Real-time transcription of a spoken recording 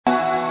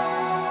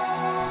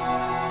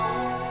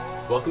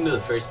Welcome to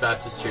the First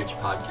Baptist Church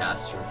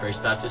podcast from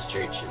First Baptist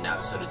Church in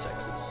Navasota,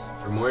 Texas.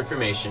 For more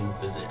information,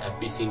 visit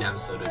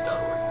fbcnavasota.org.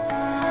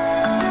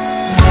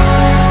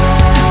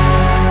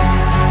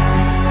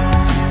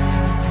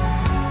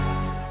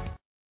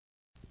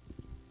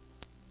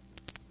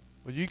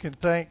 Well, you can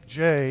thank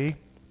Jay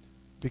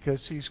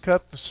because he's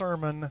cut the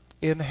sermon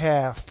in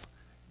half,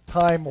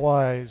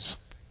 time-wise.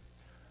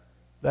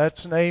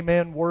 That's an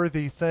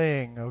amen-worthy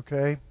thing,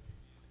 okay?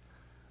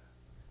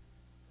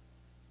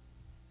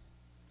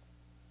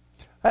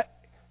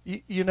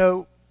 You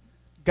know,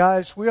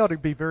 guys, we ought to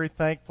be very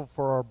thankful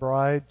for our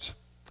brides.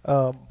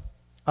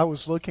 I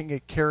was looking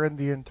at Karen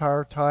the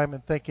entire time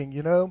and thinking,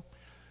 you know,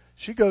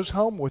 she goes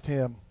home with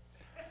him.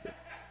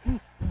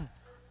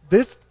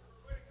 This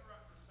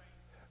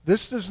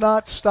does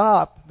not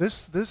stop.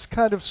 This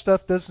kind of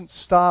stuff doesn't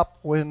stop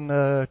when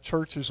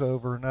church is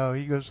over. No,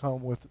 he goes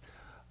home with.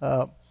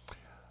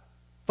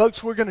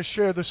 Folks, we're going to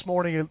share this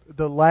morning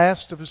the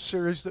last of a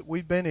series that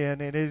we've been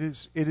in, and it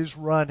is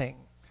running.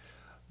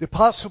 The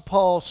Apostle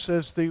Paul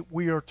says that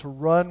we are to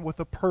run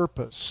with a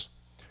purpose,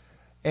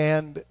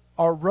 and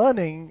our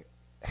running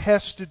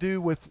has to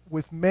do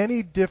with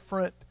many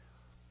different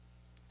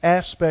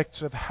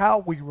aspects of how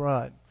we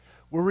run.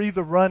 We're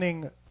either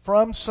running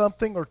from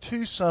something or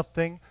to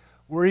something.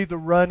 We're either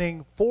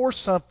running for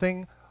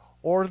something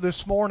or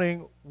this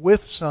morning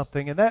with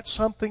something, and that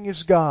something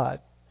is God.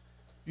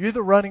 You're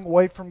either running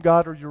away from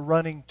God or you're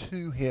running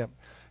to Him.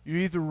 You're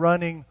either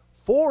running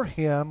for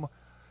Him,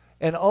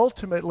 and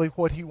ultimately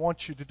what He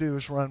wants you to do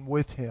is run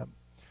with Him.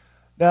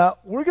 Now,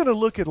 we're going to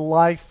look at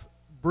life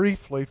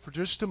briefly for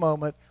just a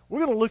moment. We're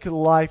going to look at the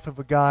life of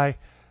a guy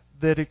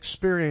that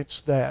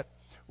experienced that.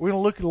 We're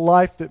going to look at a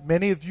life that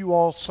many of you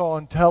all saw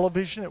on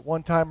television at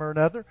one time or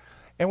another,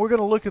 and we're going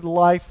to look at the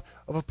life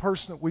of a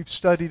person that we've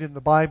studied in the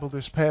Bible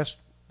this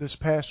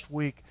past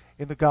week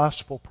in the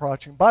Gospel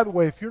Project. By the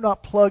way, if you're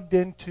not plugged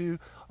into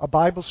a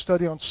Bible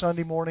study on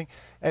Sunday morning,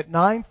 at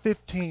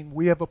 9:15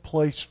 we have a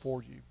place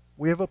for you.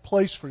 We have a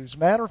place for you. As a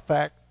matter of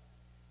fact,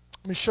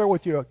 let me share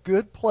with you a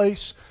good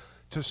place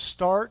to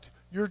start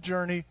your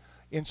journey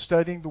in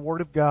studying the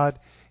Word of God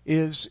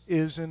is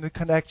in the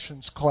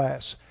Connections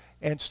class.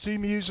 And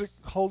Steve Music,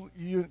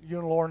 you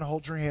and Lauren,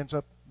 hold your hands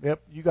up. Yep,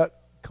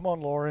 come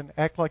on, Lauren,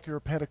 act like you're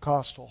a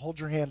Pentecostal. Hold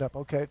your hand up.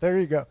 Okay, there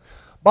you go.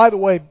 By the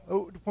way,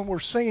 when we're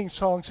singing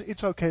songs,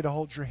 it's okay to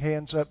hold your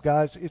hands up,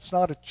 guys. It's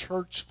not a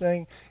church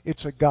thing.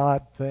 It's a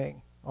God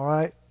thing. All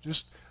right?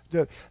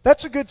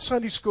 That's a good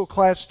Sunday school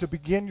class to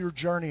begin your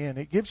journey in.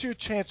 It gives you a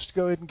chance to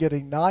go ahead and get a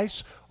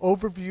nice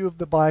overview of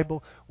the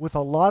Bible with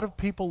a lot of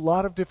people, a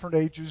lot of different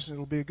ages, and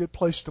it'll be a good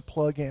place to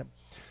plug in.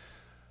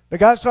 Now,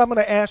 guys, I'm going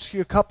to ask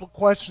you a couple of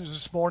questions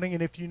this morning,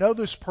 and if you know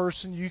this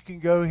person, you can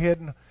go ahead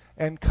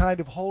and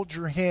kind of hold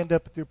your hand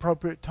up at the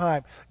appropriate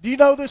time. Do you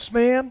know this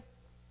man?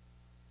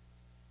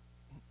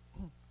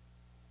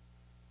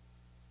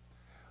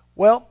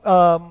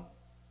 Well,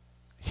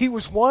 he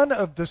was one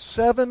of the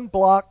 7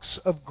 blocks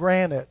of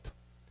granite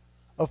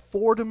of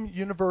Fordham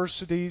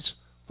University's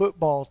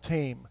football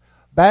team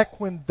back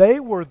when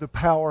they were the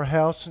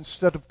powerhouse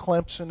instead of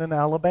Clemson and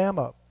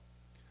Alabama.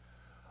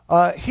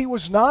 He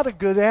was not a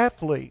good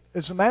athlete.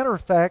 As a matter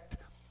of fact,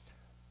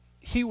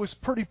 he was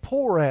pretty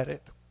poor at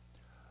it.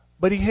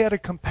 But he had a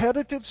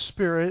competitive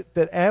spirit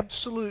that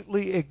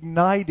absolutely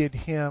ignited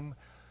him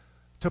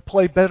to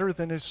play better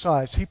than his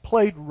size. He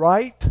played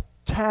right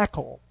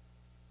tackle.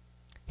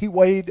 He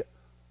weighed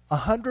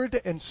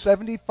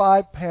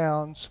 175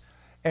 pounds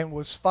and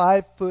was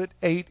 5 foot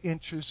 8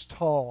 inches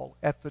tall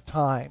at the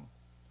time.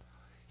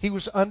 He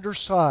was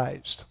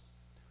undersized,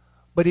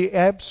 but he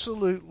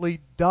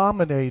absolutely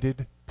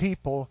dominated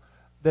people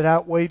that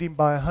outweighed him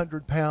by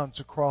 100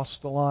 pounds across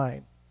the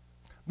line.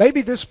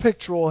 Maybe this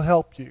picture will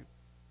help you.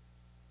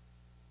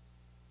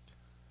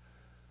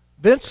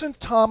 Vincent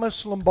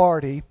Thomas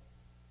Lombardi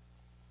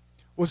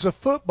was a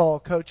football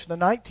coach in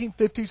the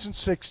 1950s and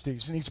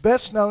 60s, and he's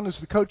best known as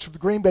the coach of the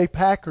Green Bay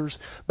Packers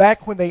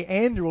back when they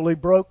annually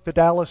broke the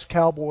Dallas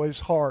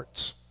Cowboys'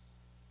 hearts.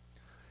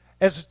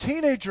 As a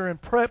teenager in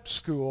prep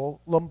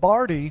school,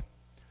 Lombardi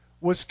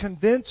was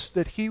convinced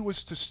that he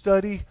was to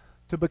study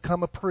to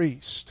become a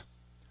priest.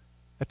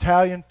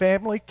 Italian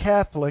family,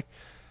 Catholic,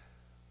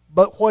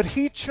 but what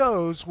he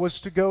chose was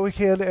to go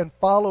ahead and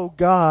follow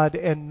God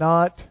and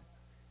not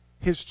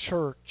his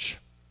church.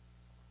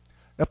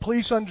 Now,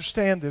 please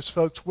understand this,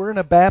 folks. We're in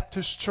a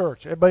Baptist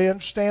church. Everybody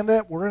understand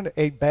that? We're in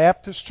a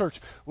Baptist church.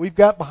 We've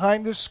got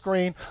behind this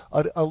screen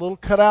a little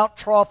cutout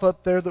trough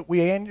up there that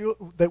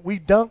we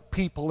dunk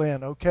people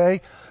in,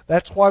 okay?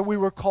 That's why we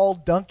were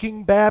called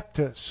Dunking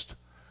Baptist.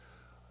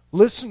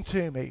 Listen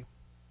to me.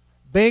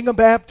 Being a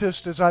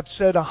Baptist, as I've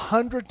said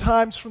 100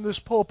 times from this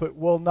pulpit,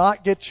 will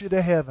not get you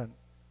to heaven.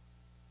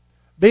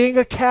 Being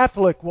a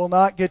Catholic will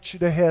not get you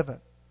to heaven.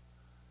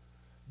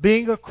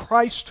 Being a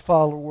Christ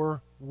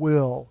follower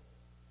will.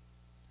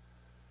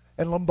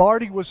 And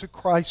Lombardi was a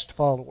Christ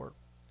follower.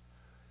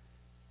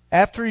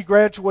 After he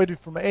graduated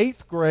from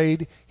 8th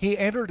grade, he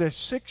entered a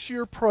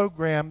 6-year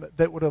program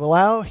that would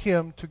allow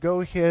him to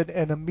go ahead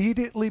and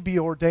immediately be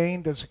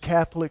ordained as a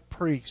Catholic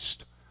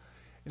priest.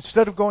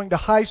 Instead of going to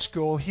high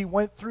school, he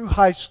went through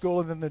high school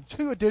and then the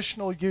 2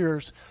 additional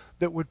years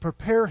that would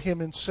prepare him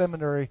in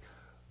seminary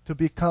to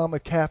become a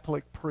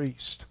Catholic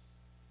priest.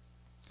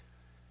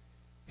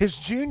 His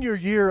junior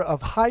year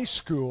of high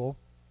school,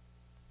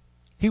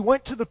 he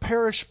went to the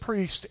parish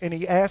priest and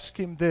he asked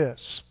him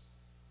this: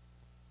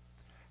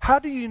 how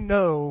do you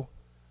know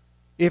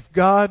if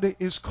God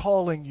is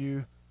calling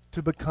you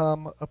to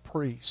become a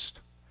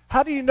priest?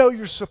 How do you know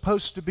you're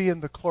supposed to be in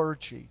the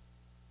clergy?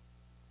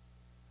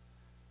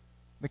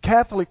 The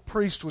Catholic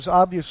priest was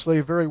obviously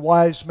a very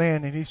wise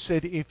man, and he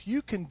said, if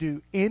you can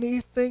do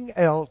anything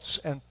else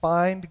and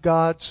find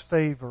God's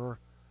favor,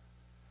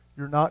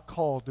 you're not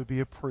called to be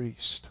a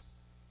priest.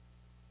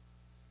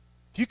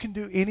 If you can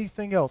do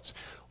anything else.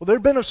 Well, there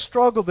had been a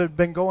struggle that had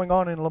been going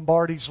on in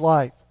Lombardi's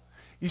life.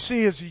 You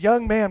see, as a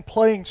young man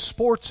playing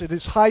sports at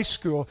his high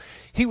school,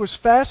 he was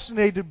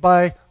fascinated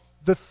by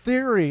the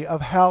theory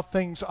of how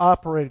things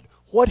operated,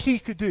 what he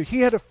could do.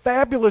 He had a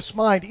fabulous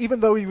mind, even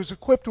though he was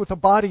equipped with a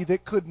body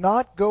that could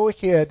not go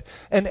ahead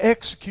and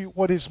execute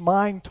what his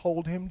mind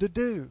told him to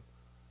do.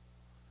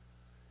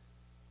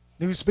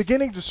 He was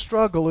beginning to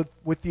struggle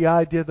with the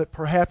idea that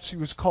perhaps he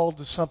was called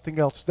to something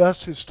else,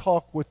 thus his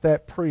talk with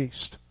that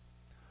priest.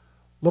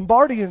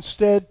 Lombardi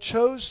instead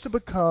chose to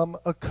become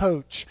a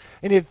coach,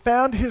 and he had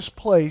found his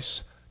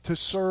place to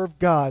serve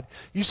God.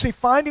 You see,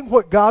 finding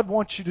what God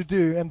wants you to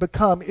do and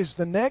become is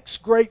the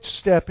next great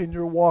step in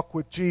your walk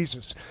with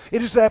Jesus.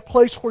 It is that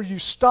place where you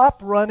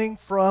stop running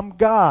from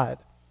God.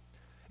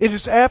 It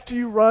is after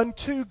you run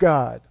to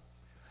God.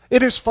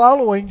 It is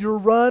following your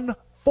run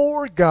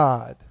for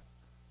God.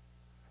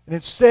 And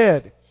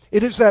instead,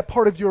 it is that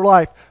part of your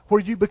life where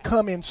you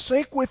become in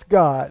sync with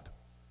God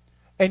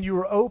and you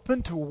are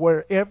open to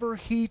wherever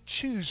He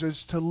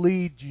chooses to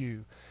lead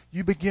you.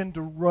 You begin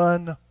to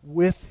run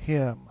with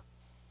Him.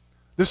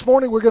 This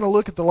morning we're going to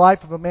look at the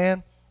life of a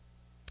man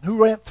who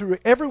went through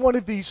every one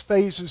of these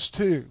phases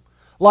too.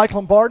 Like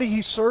Lombardi,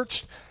 he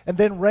searched and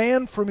then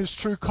ran from his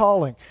true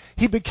calling.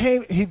 He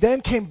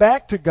then came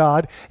back to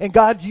God, and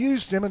God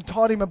used him and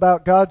taught him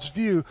about God's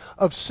view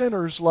of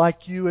sinners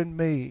like you and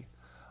me.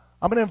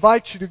 I'm going to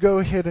invite you to go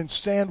ahead and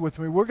stand with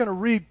me. We're going to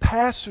read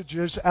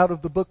passages out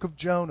of the book of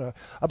Jonah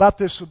about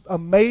this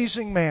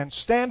amazing man.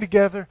 Stand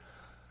together,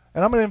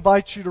 and I'm going to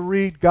invite you to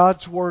read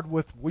God's Word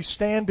with me. We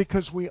stand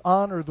because we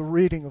honor the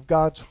reading of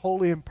God's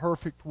holy and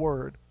perfect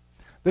Word.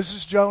 This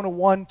is Jonah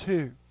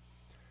 1:2.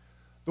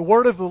 The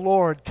word of the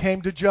Lord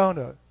came to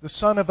Jonah, the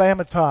son of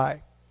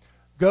Amittai.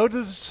 Go to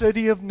the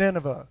city of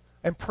Nineveh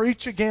and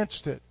preach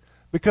against it,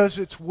 because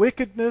its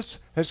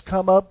wickedness has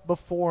come up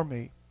before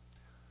me.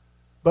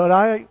 But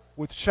I,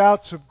 with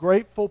shouts of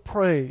grateful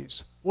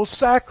praise, will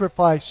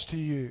sacrifice to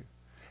you,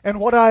 and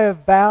what I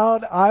have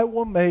vowed I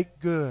will make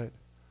good.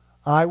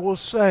 I will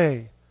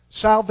say,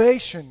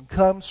 salvation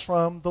comes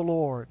from the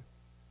Lord.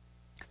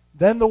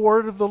 Then the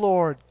word of the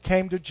Lord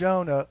came to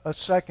Jonah a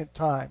second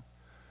time.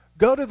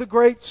 Go to the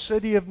great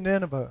city of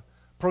Nineveh,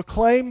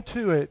 proclaim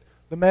to it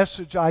the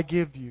message I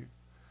give you.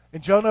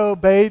 And Jonah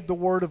obeyed the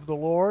word of the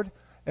Lord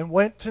and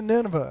went to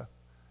Nineveh.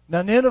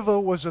 Now Nineveh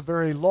was a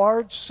very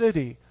large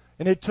city,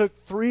 and it took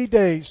 3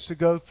 days to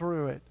go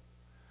through it.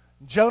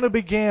 Jonah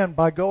began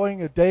by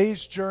going a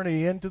day's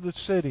journey into the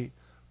city,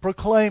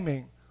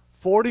 proclaiming,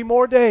 40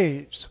 more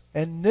days,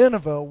 and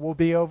Nineveh will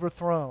be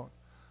overthrown.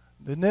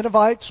 The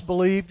Ninevites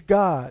believed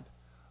God.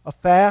 A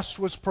fast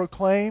was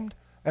proclaimed,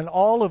 and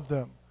all of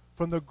them,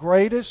 from the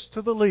greatest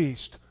to the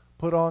least,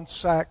 put on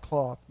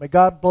sackcloth. May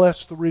God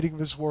bless the reading of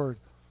His Word.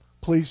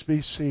 Please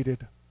be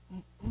seated.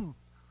 The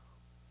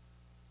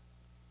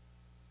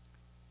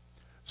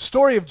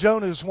story of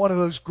Jonah is one of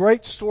those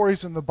great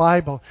stories in the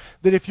Bible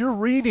that if you're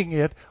reading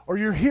it or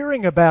you're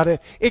hearing about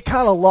it, it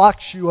kind of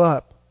locks you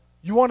up.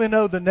 You want to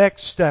know the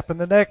next step and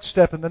the next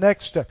step and the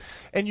next step.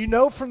 And you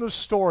know from the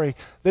story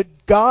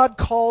that God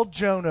called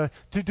Jonah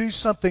to do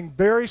something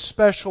very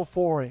special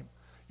for him.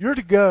 You're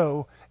to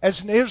go,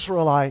 as an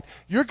Israelite,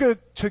 you're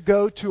to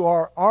go to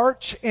our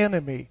arch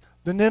enemy,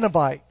 the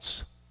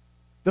Ninevites,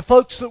 the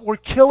folks that were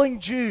killing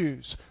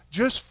Jews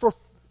just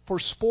for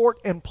sport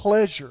and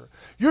pleasure.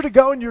 You're to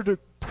go and you're to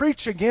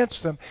preach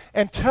against them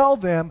and tell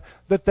them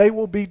that they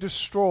will be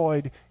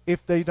destroyed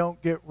if they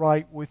don't get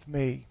right with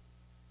me.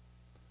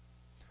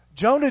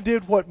 Jonah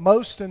did what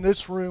most in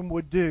this room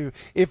would do.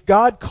 If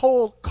God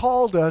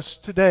called us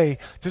today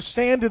to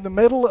stand in the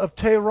middle of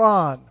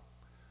Tehran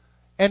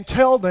and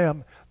tell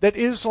them that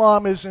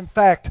Islam is in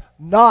fact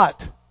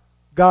not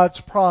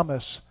God's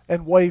promise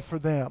and way for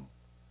them,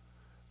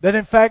 that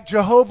in fact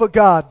Jehovah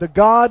God, the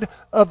God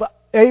of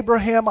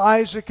Abraham,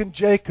 Isaac, and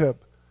Jacob,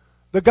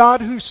 the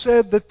God who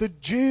said that the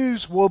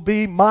Jews will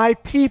be my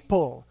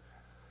people,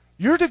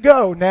 you're to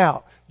go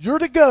now. You're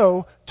to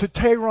go to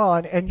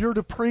Tehran and you're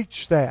to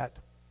preach that.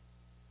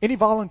 Any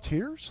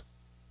volunteers?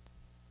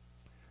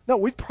 No,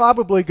 we'd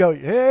probably go,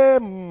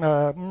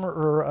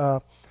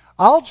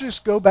 I'll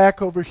just go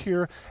back over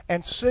here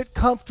and sit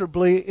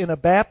comfortably in a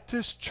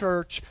Baptist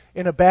church,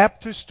 in a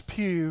Baptist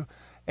pew,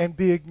 and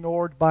be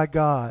ignored by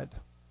God.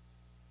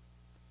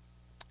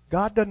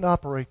 God doesn't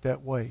operate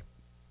that way.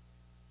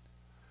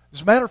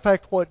 As a matter of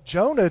fact, what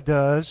Jonah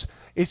does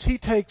is he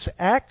takes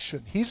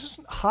action. He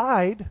doesn't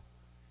hide.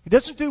 He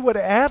doesn't do what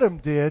Adam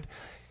did.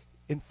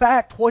 In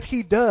fact, what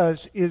he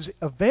does is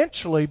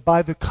eventually,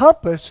 by the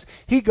compass,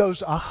 he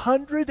goes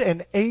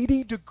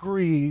 180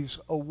 degrees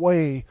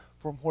away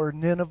from where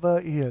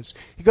Nineveh is.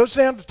 He goes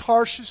down to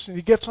Tarshish and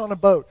he gets on a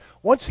boat.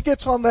 Once he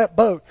gets on that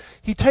boat,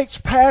 he takes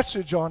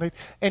passage on it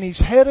and he's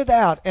headed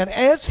out. And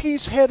as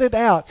he's headed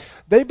out,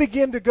 they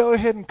begin to go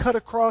ahead and cut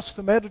across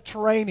the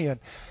Mediterranean.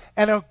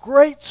 And a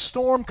great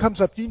storm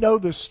comes up. You know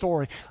this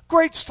story. A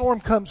great storm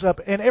comes up,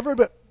 and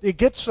it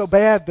gets so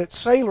bad that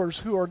sailors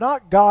who are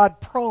not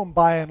God-prone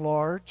by and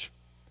large,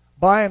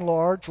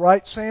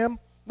 right, Sam?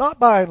 Not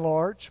by and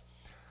large.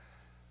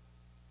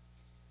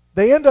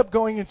 They end up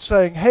going and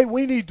saying, hey,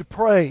 we need to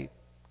pray.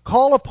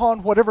 Call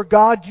upon whatever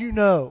God you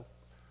know.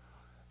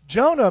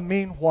 Jonah,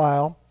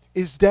 meanwhile,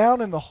 is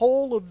down in the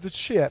hold of the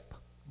ship,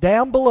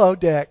 down below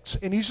decks,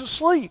 and he's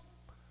asleep.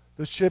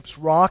 The ship's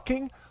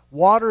rocking.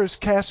 Water is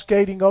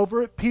cascading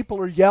over it. People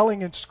are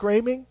yelling and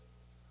screaming.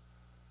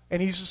 And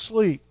he's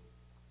asleep.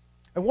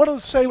 And one of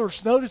the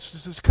sailors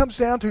notices this, comes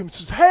down to him and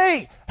says,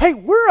 hey,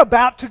 we're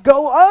about to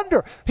go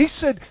under. He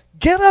said,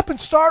 get up and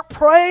start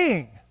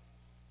praying.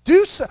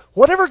 Do so.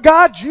 Whatever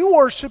God you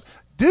worship,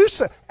 do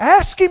so.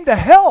 Ask him to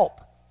help.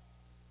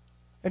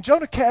 And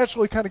Jonah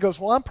casually kind of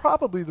goes, well, I'm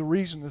probably the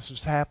reason this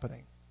is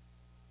happening.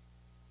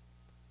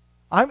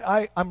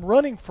 I'm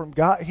running from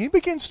God. He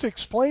begins to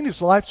explain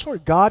his life story.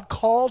 God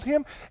called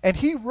him, and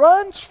he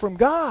runs from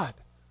God.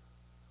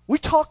 We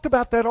talked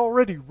about that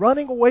already,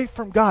 running away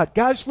from God.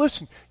 Guys,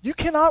 listen, you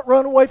cannot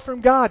run away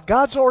from God.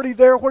 God's already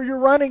there where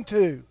you're running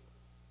to.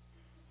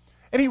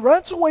 And he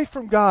runs away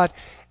from God,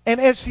 and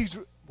as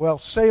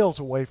sails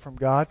away from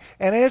God,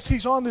 and as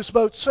he's on this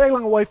boat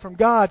sailing away from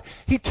God,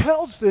 he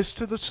tells this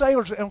to the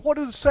sailors. And what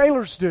do the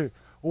sailors do?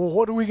 Well,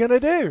 what are we going to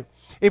do?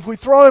 If we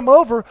throw him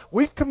over,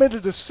 we've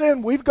committed a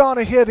sin. We've gone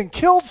ahead and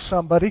killed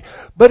somebody.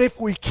 But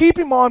if we keep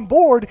him on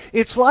board,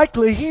 it's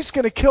likely he's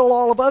going to kill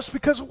all of us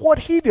because of what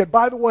he did.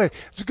 By the way,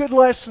 it's a good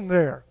lesson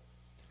there.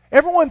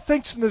 Everyone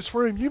thinks in this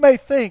room, you may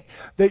think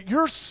that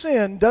your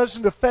sin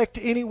doesn't affect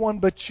anyone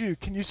but you.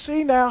 Can you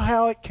see now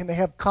how it can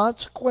have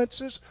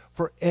consequences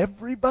for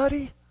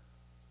everybody?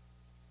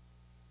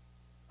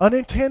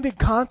 Unintended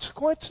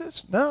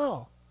consequences?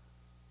 No.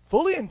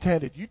 Fully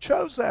intended. You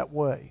chose that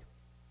way.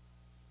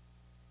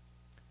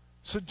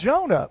 So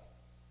Jonah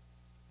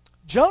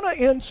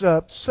ends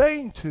up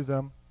saying to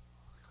them,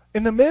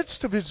 in the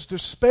midst of his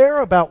despair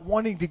about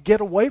wanting to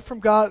get away from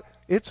God,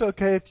 it's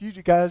okay if you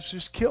guys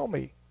just kill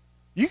me.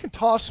 You can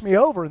toss me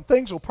over and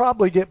things will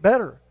probably get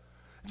better.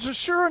 So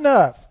sure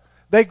enough,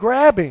 they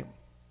grab him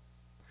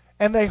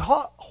and they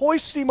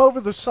hoist him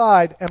over the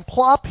side, and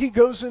plop, he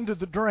goes into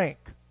the drink.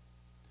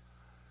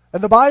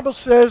 And the Bible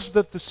says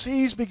that the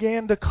seas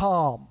began to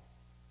calm.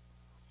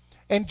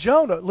 And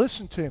Jonah,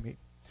 listen to me,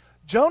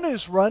 Jonah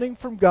is running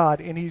from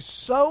God, and he's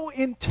so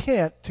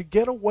intent to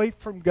get away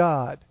from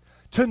God,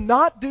 to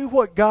not do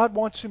what God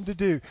wants him to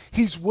do.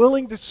 He's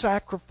willing to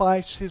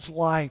sacrifice his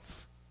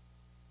life.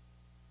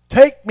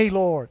 Take me,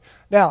 Lord.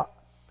 Now,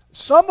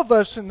 some of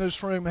us in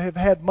this room have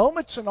had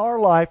moments in our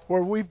life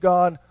where we've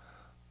done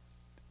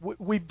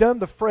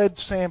the Fred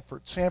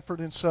Sanford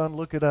and Son,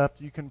 look it up.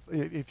 You can,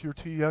 if you're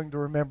too young to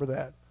remember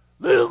that.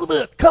 Little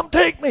bit, come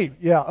take me.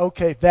 Yeah,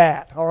 okay,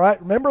 that. All right,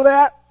 remember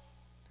that?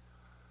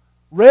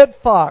 Red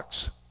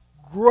Fox,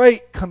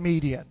 great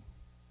comedian.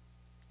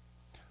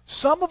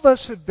 Some of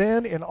us have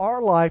been in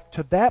our life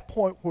to that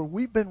point where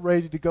we've been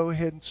ready to go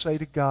ahead and say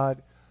to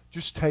God,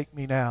 just take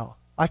me now.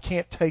 I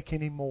can't take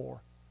any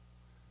more.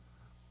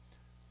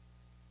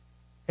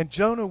 And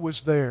Jonah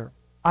was there.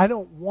 I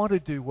don't want to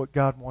do what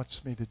God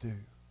wants me to do.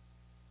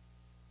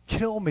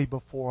 Kill me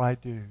before I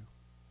do.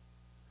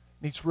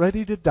 And he's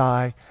ready to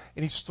die,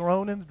 and he's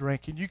thrown in the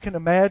drink. And you can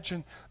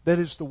imagine that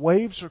as the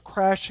waves are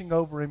crashing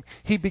over him,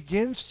 he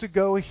begins to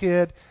go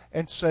ahead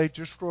and say,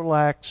 just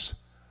relax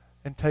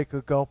and take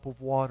a gulp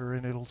of water,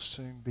 and it'll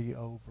soon be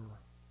over.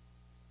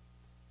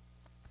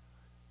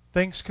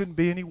 Things couldn't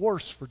be any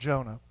worse for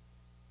Jonah.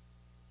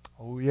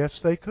 Oh,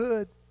 yes, they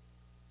could.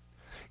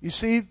 You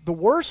see, the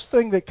worst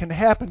thing that can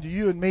happen to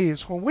you and me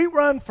is when we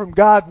run from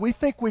God, we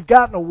think we've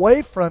gotten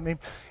away from him,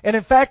 and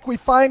in fact, we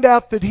find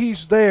out that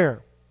he's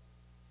there.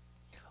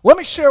 Let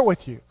me share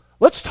with you.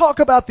 Let's talk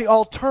about the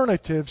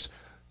alternatives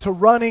to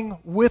running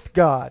with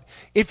God.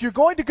 If you're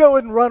going to go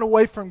and run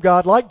away from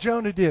God like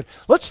Jonah did,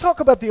 let's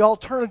talk about the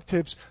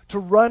alternatives to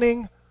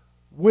running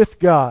with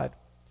God.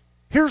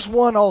 Here's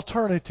one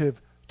alternative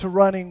to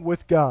running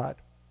with God.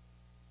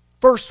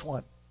 First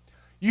one,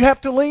 you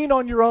have to lean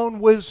on your own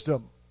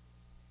wisdom.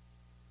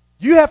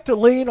 You have to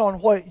lean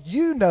on what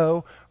you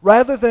know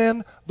rather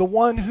than the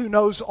one who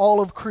knows all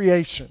of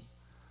creation.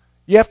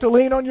 You have to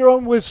lean on your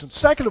own wisdom.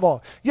 Second of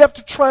all, you have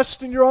to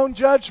trust in your own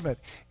judgment.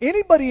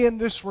 Anybody in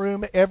this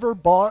room ever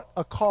bought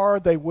a car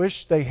they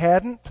wish they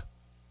hadn't?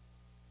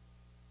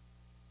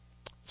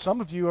 Some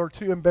of you are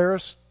too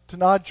embarrassed to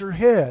nod your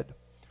head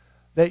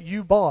that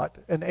you bought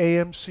an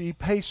AMC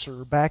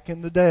Pacer back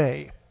in the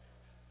day.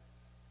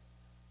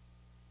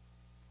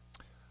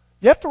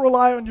 You have to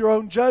rely on your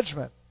own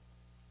judgment.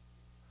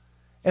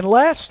 And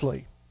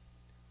lastly,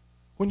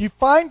 when you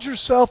find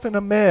yourself in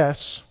a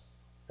mess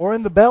or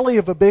in the belly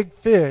of a big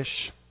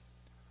fish,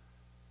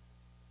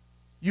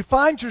 you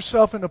find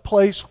yourself in a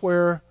place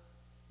where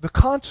the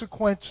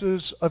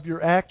consequences of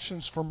your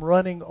actions from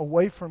running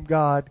away from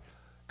God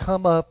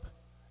come up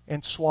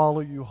and swallow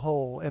you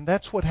whole. And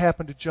that's what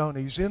happened to Jonah.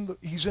 He's in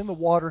the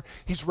water.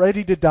 He's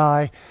ready to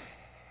die.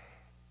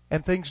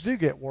 And things do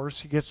get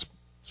worse. He gets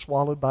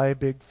swallowed by a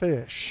big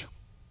fish.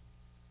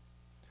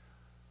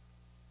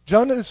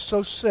 Jonah is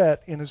so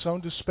set in his own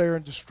despair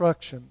and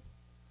destruction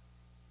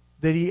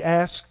that he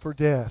asks for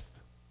death.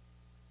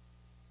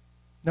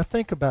 Now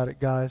think about it,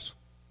 guys.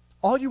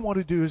 All you want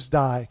to do is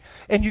die.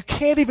 And you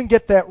can't even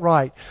get that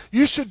right.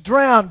 You should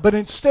drown, but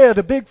instead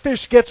a big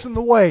fish gets in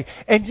the way,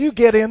 and you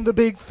get in the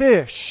big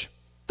fish.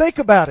 Think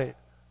about it.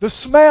 The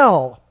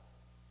smell.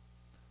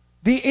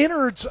 The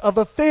innards of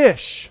a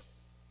fish.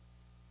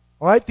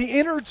 All right? The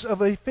innards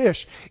of a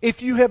fish.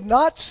 If you have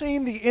not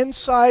seen the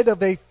inside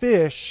of a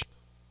fish,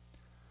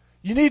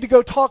 you need to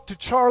go talk to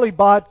Charlie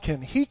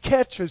Bodkin. He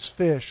catches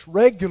fish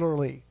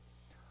regularly.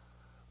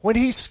 When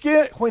he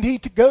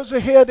goes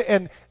ahead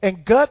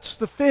and guts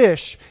the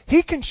fish,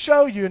 he can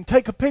show you and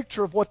take a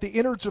picture of what the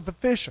innards of a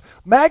fish are.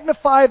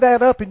 Magnify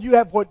that up and you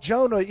have what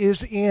Jonah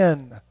is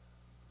in.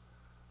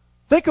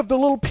 Think of the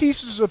little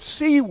pieces of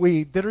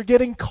seaweed that are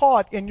getting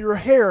caught in your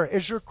hair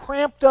as you're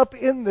cramped up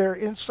in there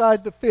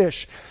inside the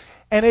fish.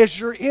 And as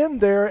you're in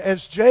there,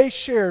 as Jay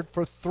shared,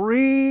 for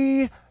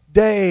 3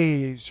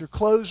 days, your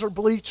clothes are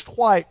bleached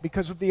white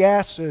because of the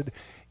acid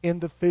in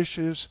the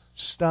fish's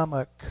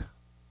stomach.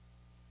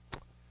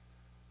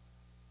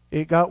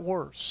 It got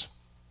worse.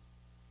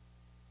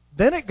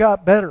 Then it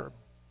got better.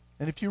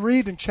 And if you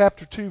read in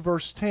chapter 2,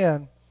 verse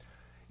 10,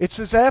 it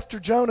says after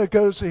Jonah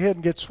goes ahead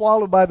and gets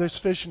swallowed by this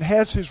fish and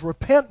has his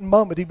repentant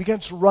moment, he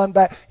begins to run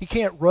back. He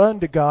can't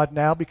run to God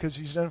now because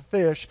he's in a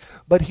fish,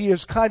 but he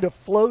is kind of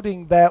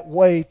floating that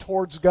way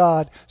towards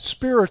God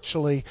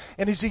spiritually.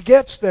 And as he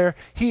gets there,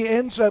 he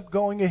ends up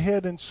going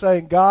ahead and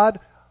saying, God,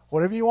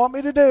 whatever you want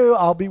me to do,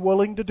 I'll be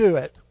willing to do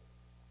it.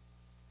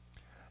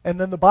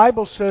 And then the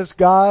Bible says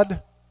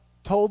God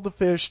told the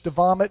fish to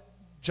vomit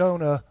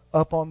Jonah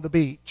up on the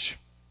beach.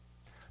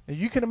 Now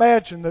you can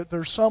imagine that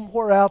there's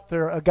somewhere out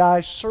there a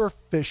guy surf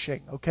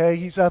fishing, okay?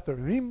 He's out there.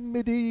 And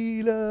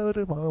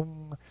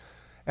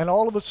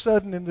all of a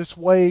sudden in this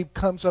wave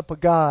comes up a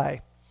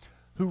guy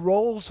who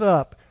rolls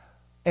up,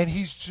 and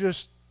he's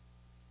just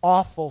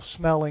awful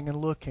smelling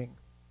and looking.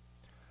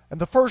 And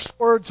the first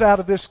words out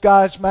of this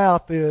guy's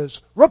mouth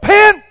is,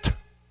 repent!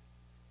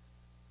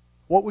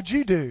 What would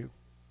you do?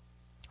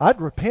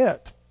 I'd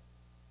repent.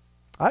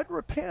 I'd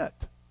repent.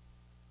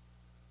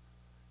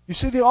 You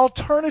see, the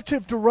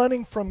alternative to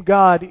running from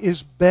God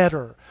is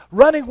better.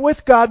 Running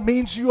with God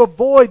means you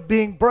avoid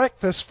being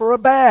breakfast for a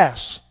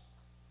bass.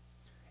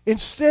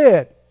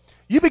 Instead,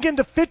 you begin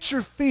to fit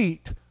your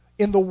feet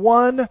in the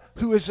one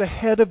who is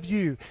ahead of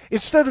you.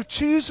 Instead of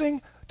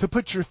choosing to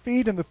put your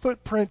feet in the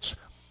footprints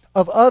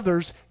of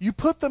others, you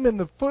put them in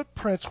the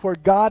footprints where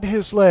God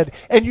has led,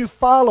 and you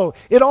follow.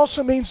 It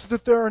also means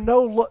that there are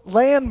no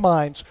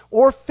landmines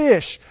or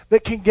fish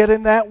that can get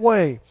in that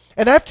way.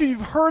 And after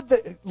you've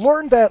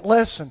learned that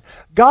lesson,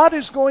 God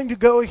is going to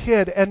go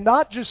ahead and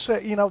not just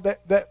say,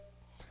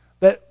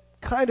 that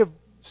kind of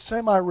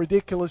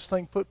semi-ridiculous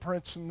thing,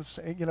 footprints and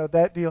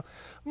that deal.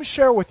 Let me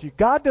share with you.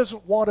 God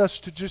doesn't want us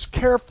to just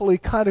carefully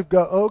kind of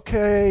go,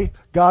 okay,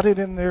 got it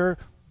in there.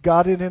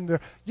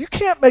 You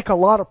can't make a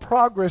lot of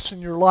progress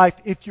in your life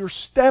if you're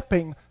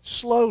stepping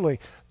slowly.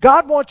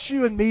 God wants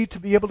you and me to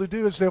be able to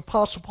do, as the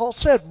Apostle Paul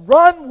said,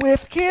 run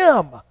with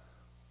Him.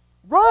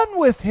 Run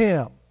with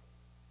Him.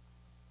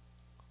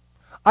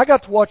 I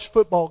got to watch a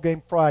football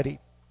game Friday.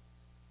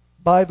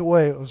 By the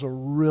way, it was a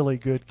really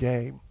good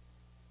game.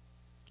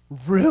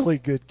 Really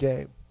good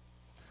game.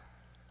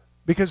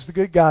 Because the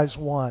good guys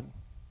won.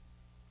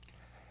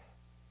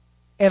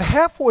 And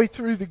halfway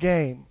through the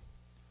game,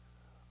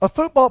 a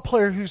football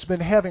player who's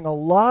been having a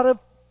lot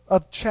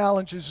of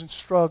challenges and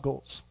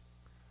struggles,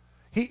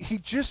 he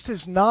just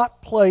has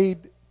not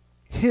played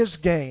his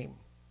game.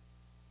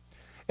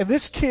 And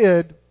this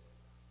kid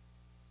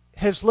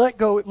has let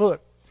go.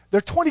 Look, there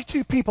are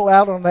 22 people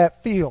out on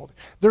that field.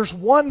 There's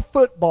one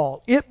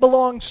football. It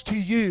belongs to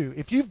you.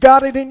 If you've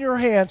got it in your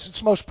hands,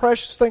 it's the most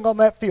precious thing on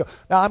that field.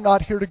 Now, I'm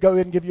not here to go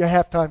in and give you a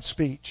halftime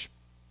speech.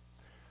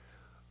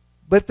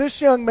 But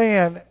this young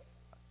man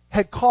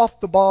had coughed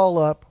the ball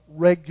up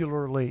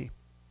regularly.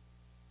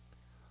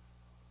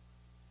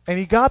 And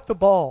he got the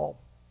ball.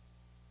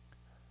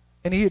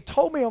 And he had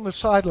told me on the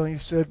sideline, he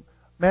said,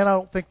 man, I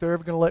don't think they're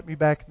ever going to let me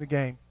back in the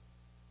game.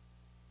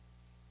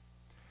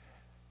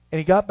 And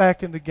he got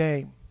back in the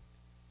game.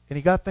 And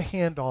he got the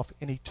handoff,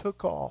 and he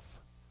took off.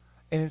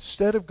 And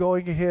instead of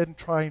going ahead and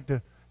trying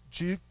to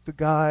juke the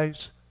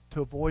guys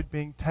to avoid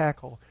being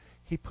tackled,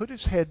 he put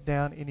his head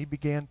down and he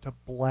began to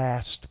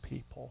blast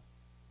people.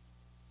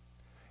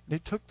 And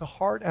it took the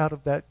heart out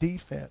of that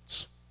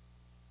defense.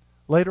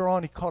 Later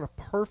on, he caught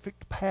a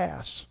perfect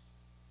pass.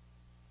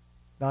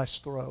 Nice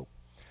throw.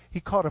 He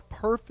caught a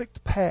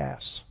perfect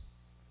pass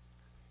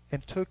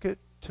and took it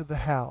to the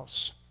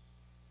house.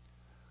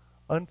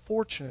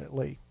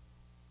 Unfortunately,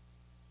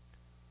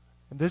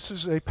 and this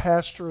is a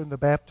pastor in the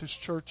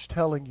Baptist church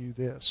telling you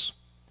this,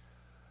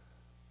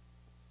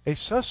 a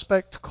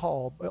suspect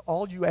call,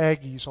 all you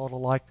Aggies ought to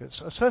like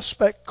this, a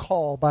suspect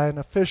call by an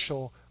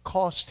official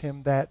cost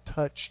him that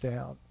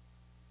touchdown.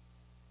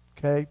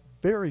 Okay?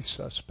 Very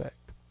suspect.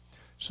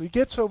 So he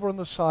gets over on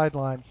the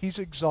sideline. He's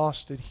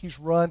exhausted. He's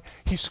run.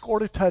 He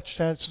scored a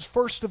touchdown. It's his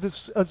first of the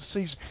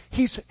season.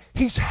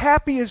 He's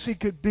happy as he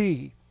could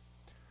be.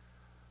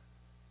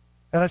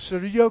 And I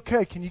said, "Are you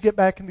okay? Can you get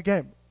back in the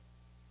game?"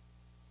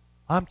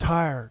 "I'm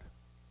tired."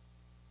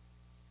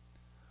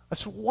 I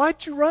said,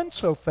 "Why'd you run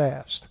so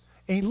fast?"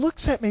 And he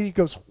looks at me and he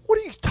goes, "What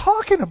are you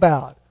talking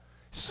about?"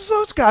 He says,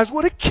 "Those guys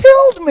would have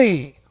killed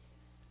me."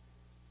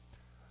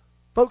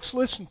 Folks,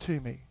 listen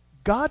to me.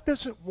 God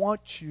doesn't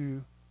want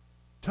you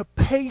to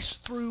pace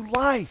through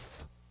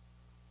life.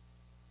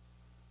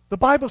 The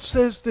Bible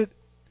says that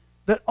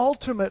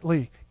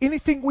ultimately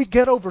anything we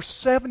get over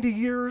 70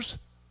 years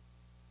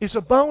is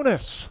a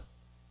bonus.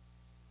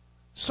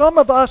 Some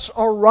of us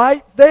are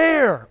right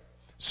there.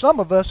 Some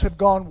of us have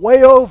gone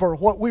way over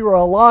what we were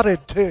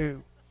allotted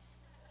to.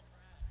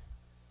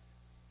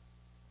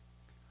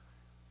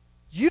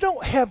 You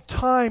don't have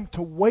time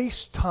to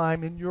waste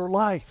time in your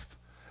life.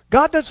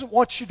 God doesn't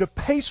want you to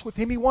pace with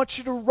Him. He wants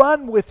you to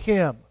run with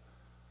Him.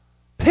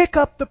 Pick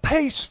up the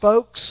pace,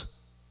 folks.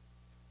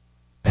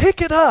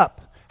 Pick it up.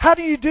 How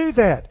do you do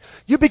that?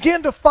 You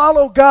begin to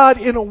follow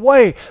God in a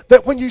way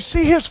that when you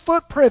see His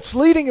footprints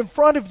leading in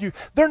front of you,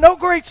 they're no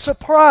great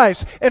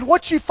surprise. And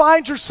what you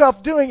find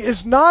yourself doing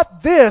is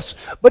not this,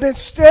 but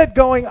instead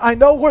going, I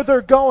know where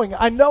they're going.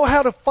 I know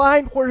how to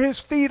find where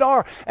His feet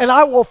are, and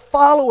I will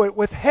follow it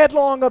with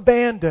headlong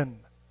abandon.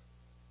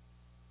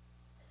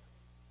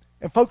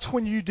 And folks,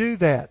 when you do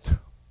that,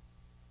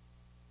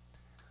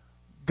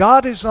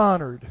 God is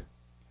honored,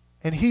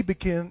 and He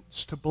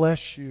begins to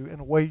bless you in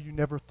a way you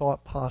never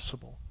thought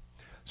possible.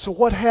 So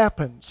what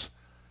happens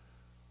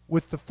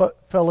with the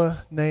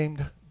fella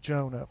named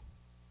Jonah?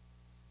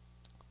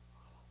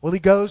 Well, he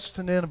goes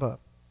to Nineveh,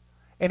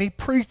 and he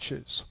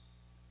preaches.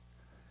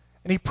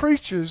 And he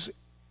preaches,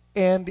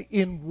 and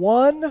in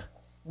one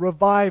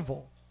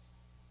revival,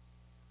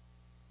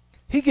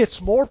 he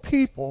gets more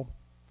people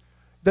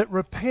that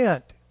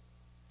repent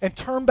and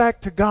turn back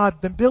to God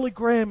than Billy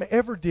Graham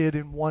ever did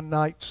in one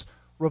night's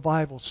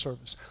revival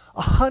service.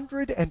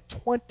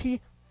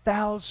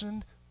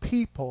 120,000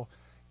 people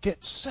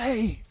get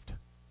saved.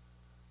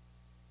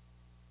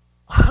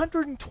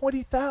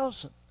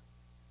 120,000.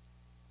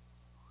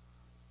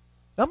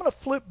 Now I'm going to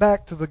flip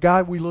back to the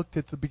guy we looked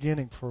at the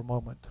beginning for a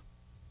moment.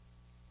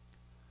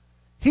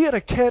 He had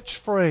a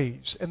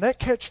catchphrase, and that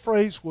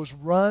catchphrase was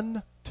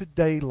run to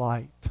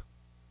daylight.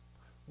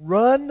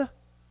 Run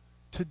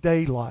to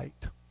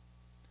daylight.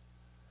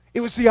 It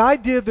was the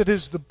idea that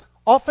as the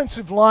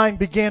offensive line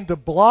began to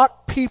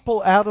block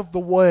people out of the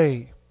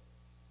way,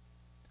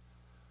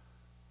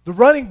 the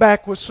running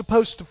back was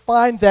supposed to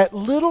find that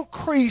little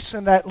crease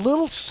and that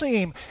little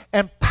seam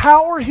and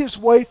power his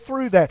way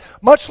through that,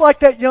 much like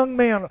that young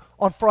man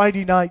on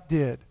Friday night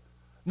did.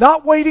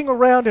 Not waiting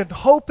around and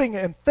hoping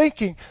and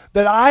thinking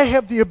that I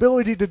have the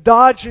ability to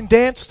dodge and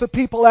dance the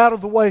people out of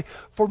the way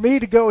for me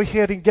to go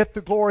ahead and get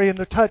the glory and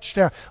the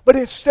touchdown. But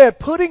instead,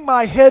 putting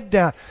my head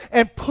down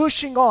and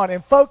pushing on.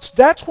 And folks,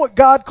 that's what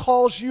God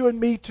calls you and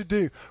me to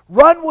do.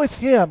 Run with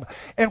Him.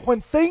 And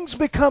when things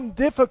become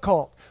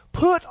difficult,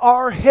 put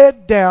our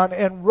head down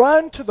and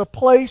run to the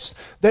place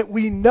that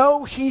we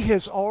know He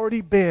has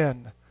already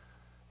been.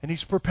 And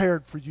He's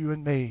prepared for you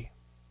and me.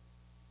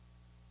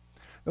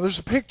 Now, there's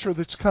a picture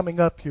that's coming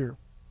up here.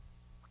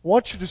 I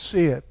want you to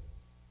see it.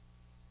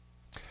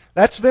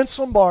 That's Vince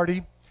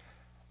Lombardi,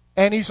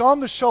 and he's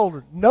on the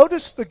shoulder.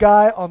 Notice the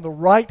guy on the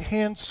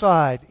right-hand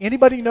side.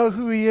 Anybody know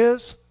who he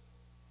is?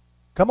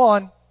 Come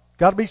on.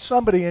 Got to be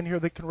somebody in here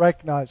that can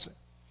recognize it.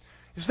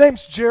 His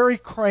name's Jerry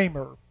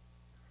Kramer.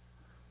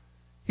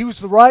 He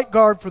was the right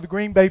guard for the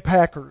Green Bay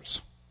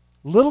Packers.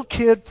 Little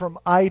kid from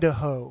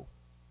Idaho.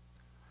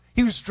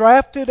 He was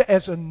drafted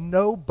as a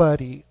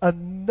nobody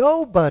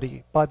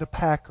by the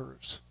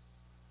Packers.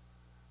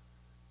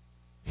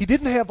 He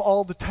didn't have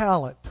all the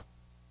talent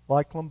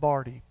like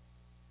Lombardi.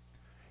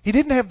 He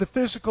didn't have the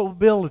physical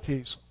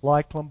abilities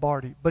like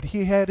Lombardi, but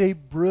he had a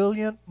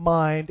brilliant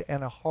mind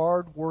and a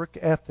hard work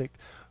ethic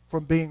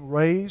from being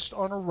raised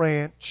on a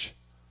ranch,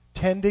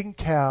 tending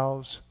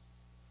cows,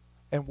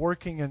 and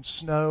working in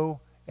snow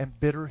and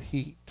bitter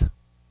heat.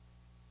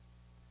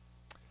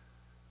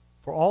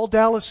 For all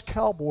Dallas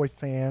Cowboy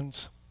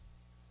fans,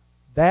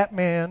 that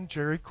man,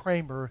 Jerry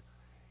Kramer,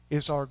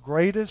 is our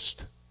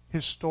greatest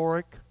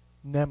historic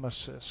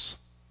nemesis.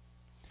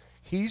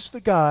 He's the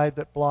guy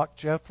that blocked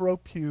Jethro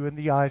Pugh in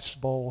the Ice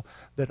Bowl,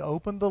 that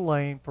opened the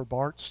lane for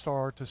Bart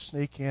Starr to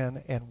sneak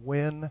in and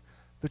win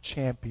the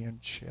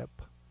championship.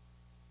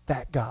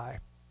 That guy.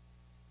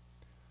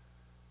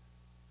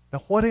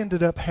 Now, what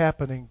ended up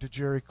happening to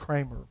Jerry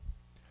Kramer?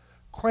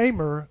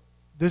 Kramer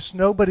this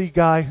nobody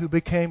guy who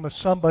became a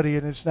somebody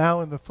and is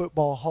now in the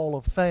Football Hall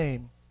of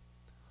Fame,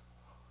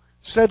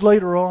 said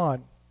later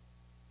on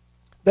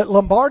that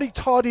Lombardi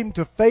taught him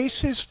to face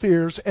his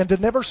fears and to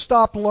never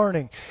stop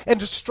learning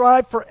and to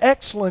strive for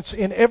excellence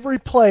in every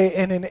play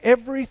and in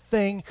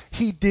everything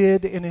he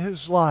did in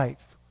his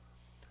life.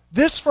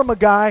 This from a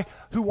guy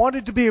who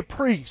wanted to be a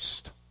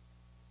priest,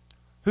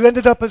 who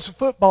ended up as a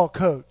football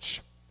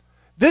coach.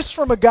 This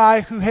from a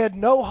guy who had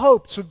no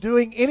hopes of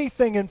doing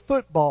anything in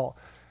football,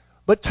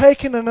 but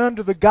taken and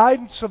under the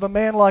guidance of a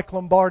man like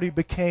Lombardi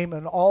became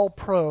an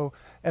all-pro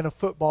and a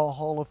Football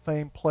Hall of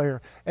Fame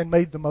player and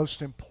made the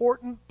most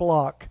important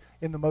block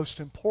in the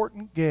most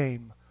important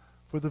game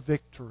for the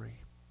victory.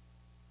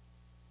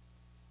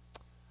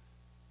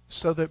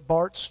 So that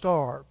Bart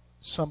Starr,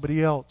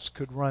 somebody else,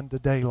 could run to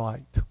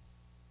daylight.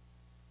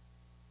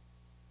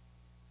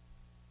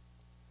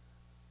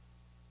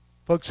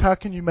 Folks, how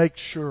can you make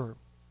sure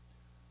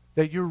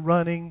that you're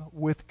running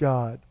with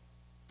God?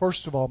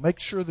 First of all, make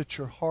sure that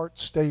your heart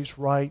stays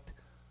right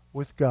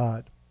with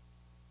God.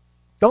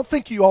 Don't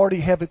think you already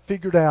have it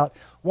figured out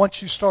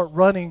once you start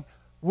running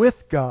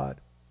with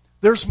God.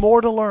 There's more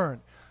to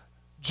learn.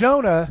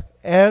 Jonah,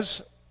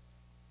 as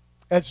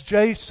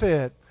Jay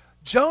said,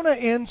 Jonah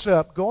ends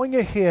up going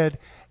ahead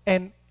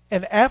and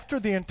after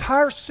the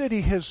entire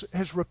city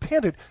has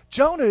repented,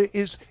 Jonah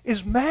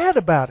is mad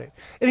about it.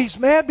 And he's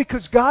mad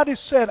because God has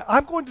said,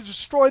 I'm going to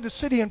destroy the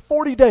city in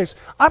 40 days.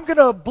 I'm going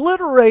to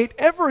obliterate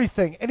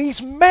everything. And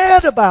he's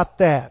mad about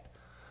that.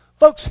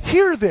 Folks,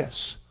 hear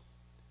this.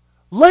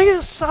 Lay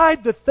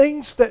aside the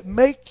things that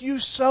make you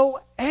so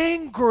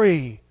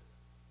angry.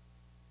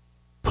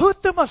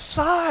 Put them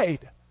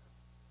aside.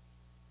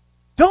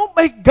 Don't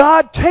make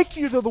God take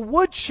you to the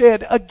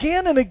woodshed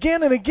again and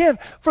again and again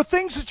for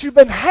things that you've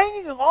been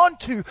hanging on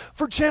to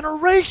for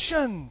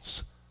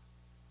generations.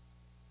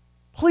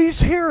 Please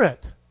hear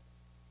it.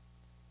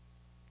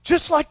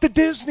 Just like the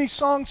Disney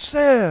song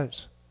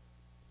says,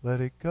 let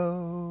it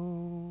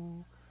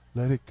go,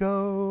 let it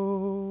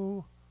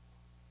go.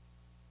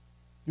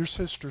 Your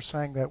sister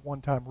sang that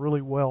one time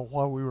really well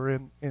while we were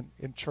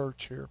in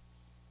church here.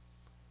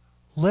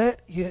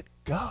 Let it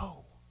go.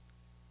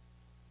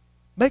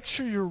 Make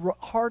sure your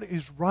heart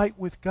is right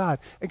with God.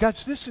 And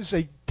guys, this is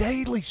a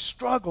daily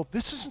struggle.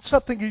 This isn't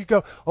something you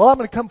go, well, I'm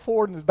going to come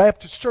forward in the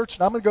Baptist church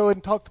and I'm going to go ahead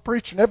and talk to the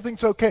preacher and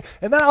everything's okay.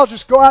 And then I'll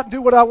just go out and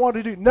do what I want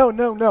to do.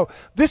 No.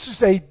 This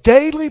is a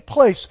daily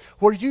place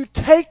where you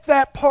take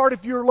that part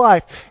of your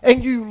life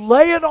and you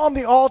lay it on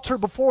the altar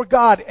before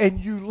God and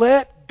you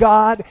let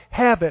God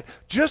have it.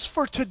 Just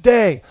for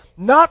today.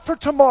 Not for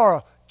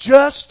tomorrow.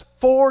 Just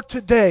for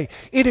today.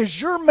 It is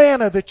your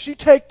manna that you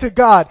take to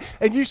God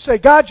and you say,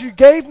 God, you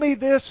gave me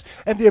this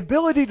and the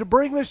ability to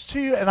bring this to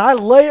you and I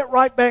lay it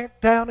right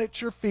back down at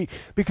your feet.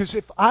 Because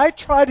if I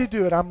try to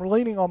do it, I'm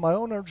leaning on my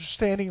own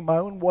understanding, my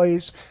own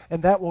ways,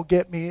 and that will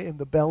get me in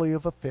the belly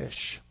of a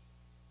fish.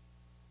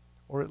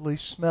 Or at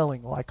least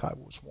smelling like I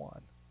was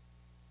one.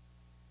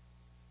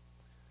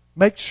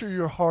 Make sure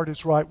your heart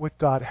is right with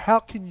God. How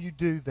can you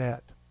do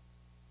that?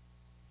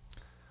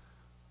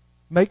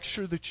 Make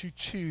sure that you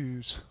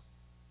choose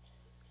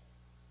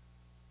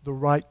the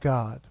right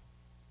God.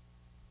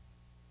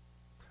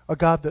 A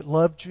God that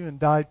loved you and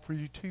died for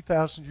you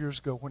 2,000 years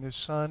ago when His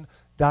Son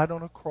died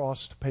on a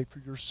cross to pay for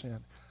your sin.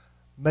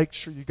 Make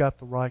sure you got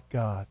the right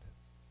God.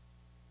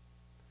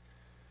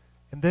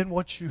 And then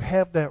once you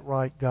have that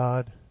right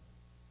God,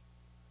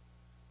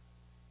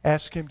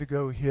 ask Him to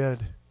go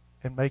ahead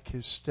and make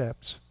His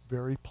steps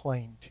very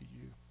plain to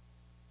you.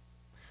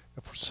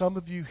 And for some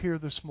of you here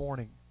this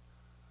morning,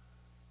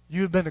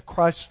 you have been a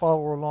Christ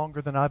follower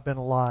longer than I've been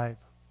alive.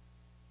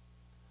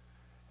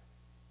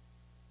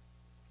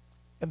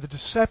 And the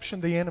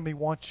deception the enemy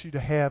wants you to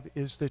have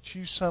is that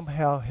you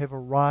somehow have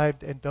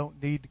arrived and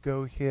don't need to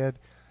go ahead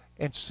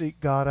and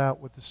seek God out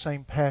with the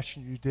same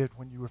passion you did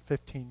when you were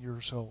 15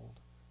 years old.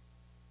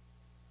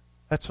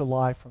 That's a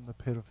lie from the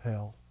pit of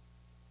hell.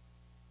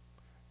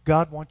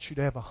 God wants you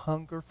to have a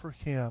hunger for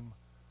Him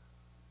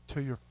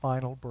till your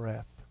final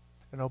breath.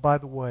 And oh, by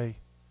the way,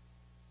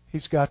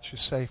 He's got you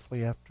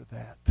safely after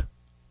that.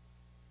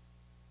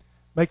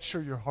 Make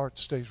sure your heart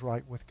stays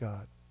right with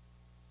God.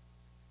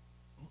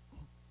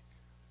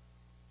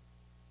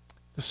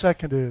 The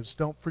second is,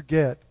 don't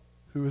forget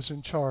who is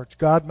in charge.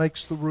 God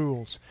makes the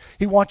rules.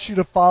 He wants you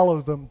to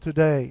follow them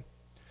today.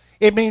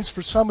 It means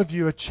for some of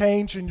you a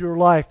change in your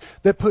life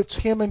that puts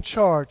Him in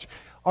charge.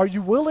 Are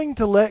you willing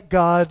to let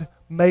God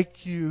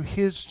make you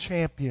His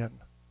champion?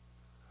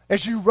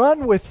 As you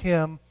run with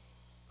Him,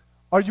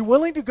 are you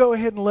willing to go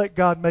ahead and let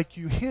God make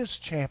you His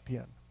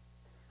champion?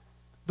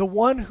 The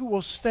one who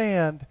will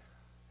stand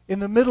in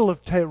the middle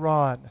of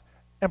Tehran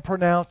and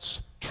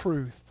pronounce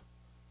truth.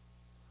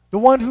 The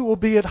one who will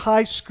be at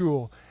high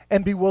school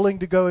and be willing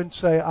to go and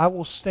say, I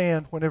will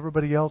stand when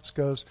everybody else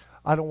goes.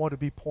 I don't want to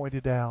be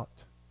pointed out.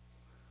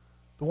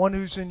 The one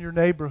who's in your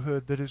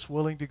neighborhood that is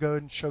willing to go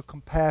and show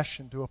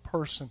compassion to a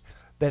person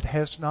that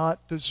has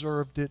not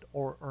deserved it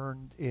or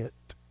earned it.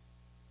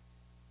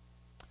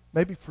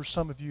 Maybe for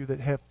some of you that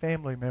have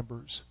family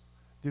members,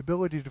 the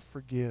ability to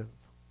forgive.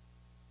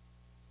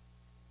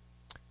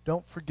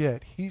 Don't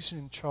forget, He's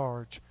in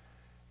charge,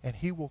 and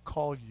He will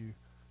call you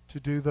to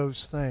do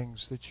those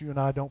things that you and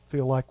I don't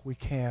feel like we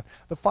can.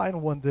 The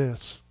final one,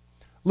 this.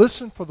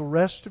 Listen for the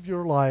rest of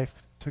your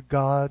life to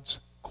God's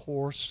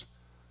course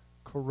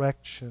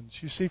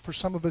corrections. You see, for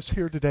some of us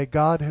here today,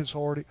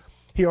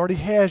 He already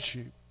has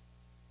you.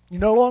 You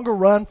no longer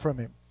run from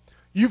Him.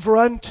 You've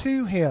run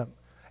to Him,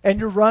 and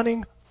you're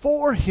running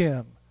for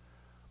Him.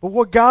 But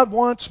what God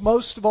wants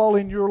most of all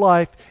in your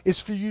life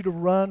is for you to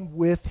run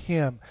with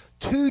Him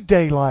to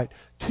daylight,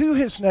 to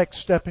His next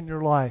step in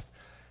your life.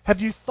 Have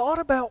you thought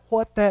about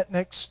what that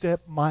next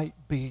step might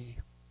be?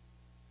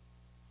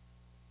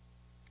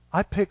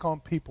 I pick on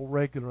people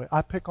regularly.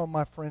 I pick on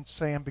my friend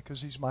Sam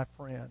because he's my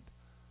friend.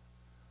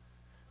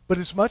 But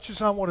as much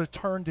as I want to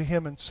turn to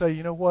him and say,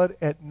 you know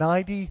what, at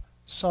 90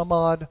 some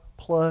odd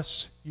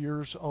plus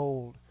years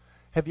old,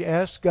 have you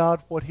asked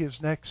God what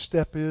His next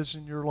step is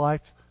in your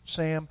life,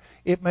 Sam?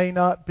 It may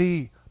not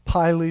be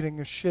piloting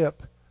a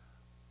ship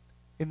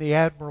in the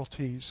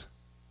Admiralties.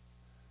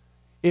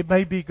 It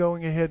may be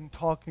going ahead and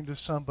talking to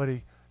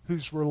somebody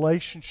whose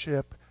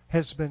relationship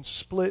has been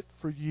split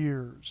for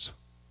years.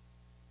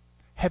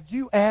 Have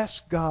you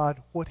asked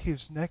God what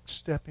His next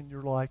step in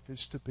your life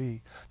is to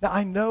be? Now,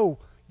 I know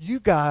you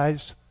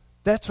guys,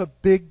 that's a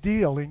big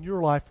deal in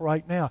your life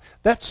right now.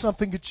 That's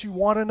something that you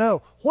want to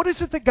know. What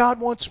is it that God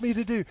wants me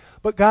to do?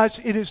 But guys,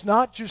 it is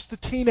not just the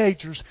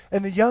teenagers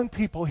and the young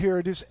people here.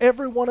 It is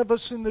every one of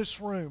us in this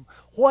room.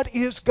 What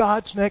is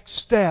God's next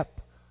step?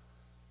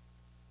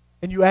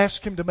 And you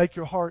ask Him to make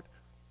your heart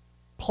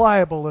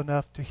pliable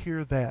enough to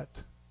hear that,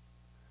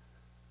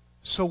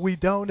 so we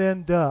don't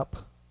end up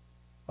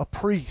a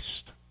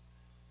priest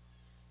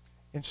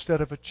instead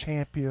of a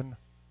champion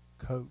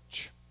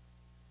coach.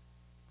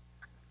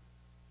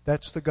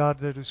 That's the God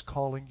that is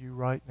calling you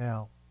right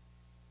now.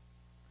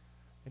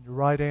 And your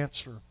right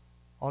answer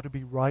ought to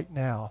be right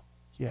now,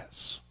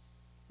 yes.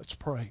 Let's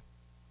pray.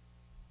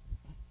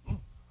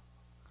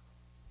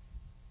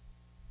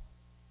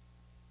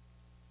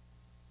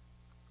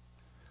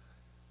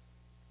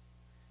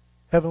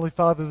 Heavenly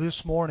Father,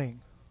 this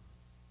morning,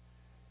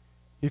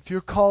 if you're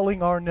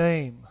calling our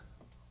name,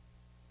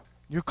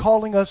 you're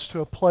calling us to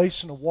a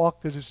place and a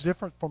walk that is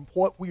different from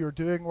what we are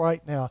doing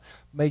right now,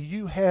 may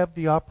you have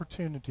the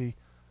opportunity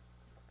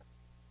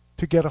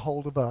to get a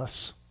hold of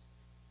us.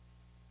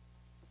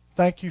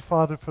 Thank you,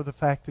 Father, for the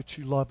fact that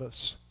you love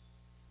us.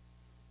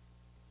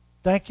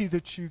 Thank you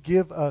that you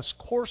give us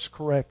course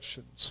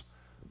corrections,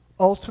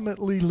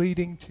 ultimately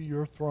leading to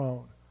your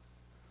throne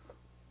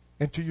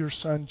and to your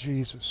Son,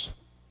 Jesus.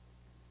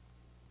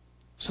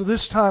 So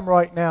this time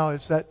right now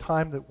is that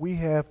time that we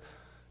have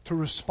to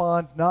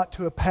respond not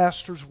to a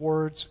pastor's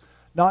words,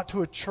 not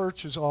to a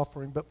church's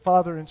offering, but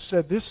Father,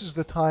 instead, this is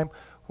the time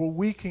where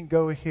we can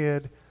go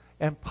ahead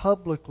and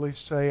publicly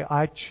say,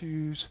 I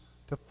choose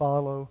to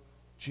follow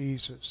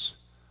Jesus.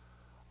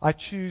 I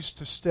choose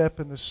to step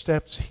in the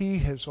steps He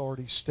has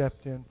already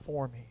stepped in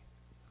for me.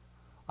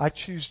 I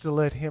choose to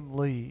let Him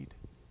lead.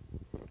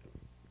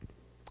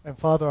 And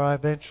Father, I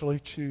eventually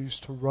choose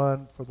to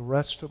run for the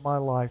rest of my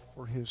life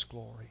for His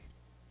glory.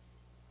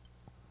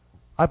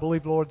 I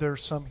believe, Lord, there are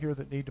some here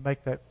that need to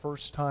make that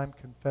first-time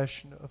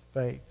confession of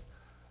faith.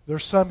 There are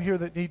some here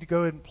that need to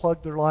go ahead and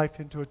plug their life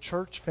into a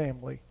church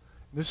family.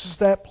 This is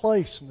that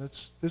place, and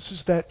this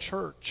is that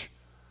church.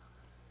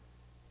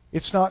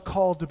 It's not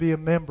called to be a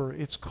member.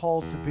 It's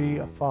called to be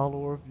a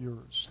follower of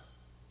yours.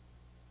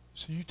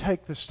 So you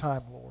take this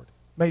time, Lord.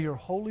 May your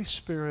Holy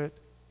Spirit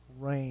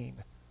reign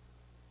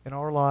in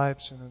our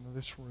lives and in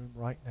this room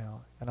right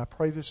now. And I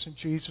pray this in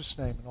Jesus'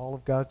 name, and all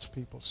of God's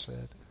people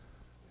said,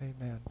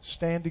 amen.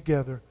 Stand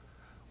together.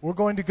 We're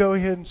going to go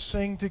ahead and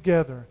sing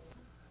together.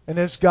 And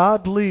as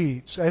God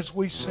leads, as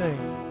we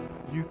sing,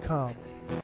 you come.